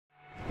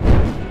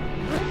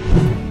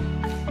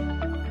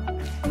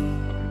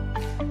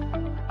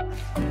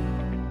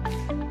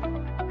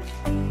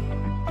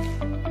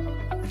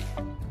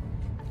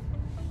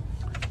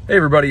Hey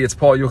everybody, it's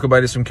Paul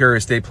Yokobitis from Cary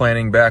Estate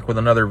Planning, back with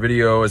another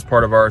video as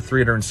part of our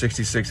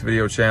 366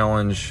 video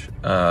challenge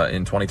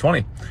in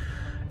 2020.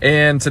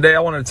 And today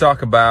I wanted to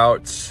talk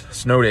about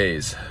snow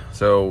days.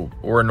 So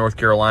we're in North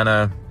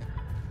Carolina.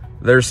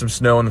 There's some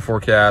snow in the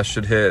forecast,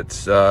 should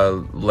hit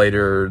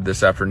later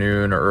this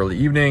afternoon or early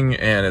evening,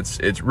 and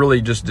it's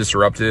really just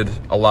disrupted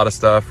a lot of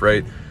stuff,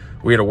 right?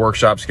 We had a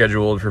workshop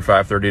scheduled for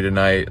 5:30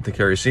 tonight at the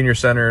Cary Senior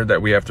Center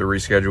that we have to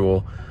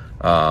reschedule.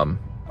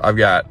 I've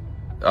got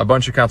a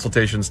bunch of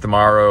consultations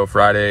tomorrow,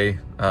 Friday,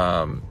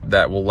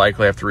 that we'll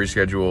likely have to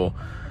reschedule.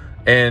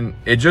 And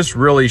it just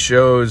really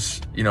shows,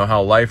 you know,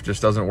 how life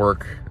just doesn't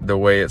work the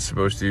way it's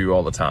supposed to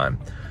all the time.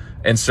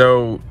 And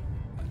so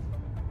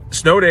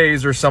snow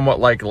days are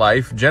somewhat like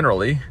life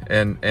generally,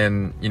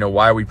 and you know,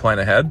 why we plan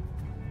ahead,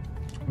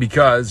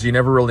 because you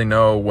never really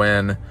know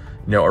when,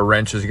 you know, a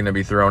wrench is going to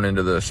be thrown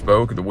into the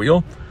spoke of the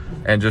wheel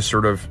and just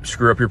sort of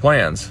screw up your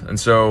plans. And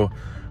so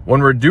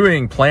when we're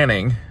doing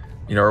planning,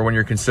 you know, or when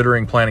you're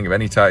considering planning of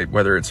any type,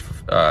 whether it's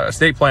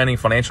estate planning,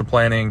 financial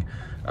planning,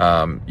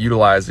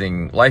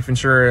 utilizing life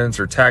insurance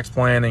or tax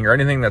planning or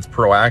anything that's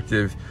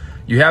proactive,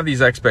 you have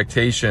these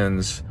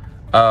expectations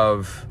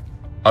of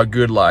a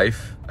good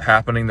life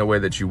happening the way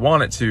that you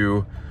want it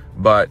to,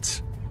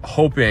 but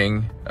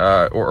hoping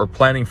or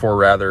planning for,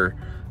 rather,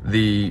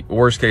 the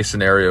worst case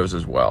scenarios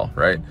as well,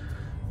 right?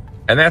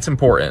 And that's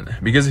important,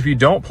 because if you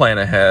don't plan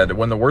ahead,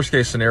 when the worst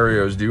case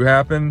scenarios do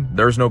happen,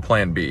 there's no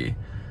plan B.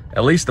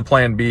 At least the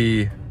plan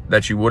B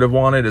that you would have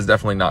wanted is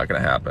definitely not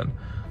going to happen.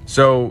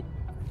 So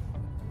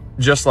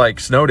just like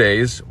snow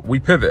days,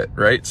 we pivot,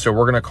 right? So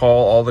we're going to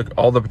call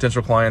all the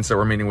potential clients that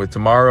we're meeting with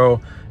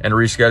tomorrow and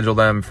reschedule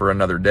them for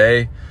another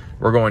day.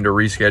 We're going to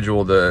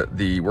reschedule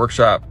the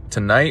workshop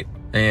tonight,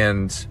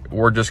 and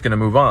we're just going to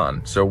move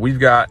on. So we've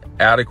got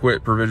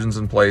adequate provisions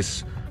in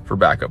place for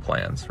backup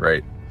plans,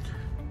 right?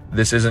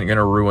 This isn't going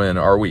to ruin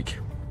our week.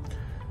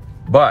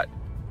 But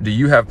do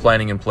you have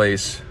planning in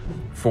place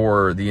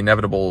for the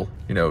inevitable,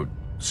 you know,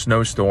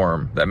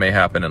 snowstorm that may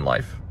happen in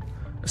life?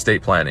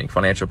 Estate planning,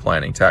 financial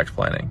planning, tax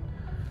planning.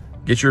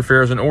 Get your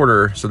affairs in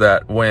order so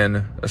that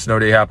when a snow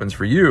day happens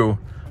for you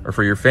or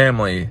for your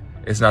family,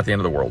 it's not the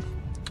end of the world.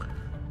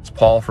 It's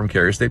Paul from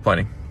Cary Estate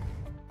Planning.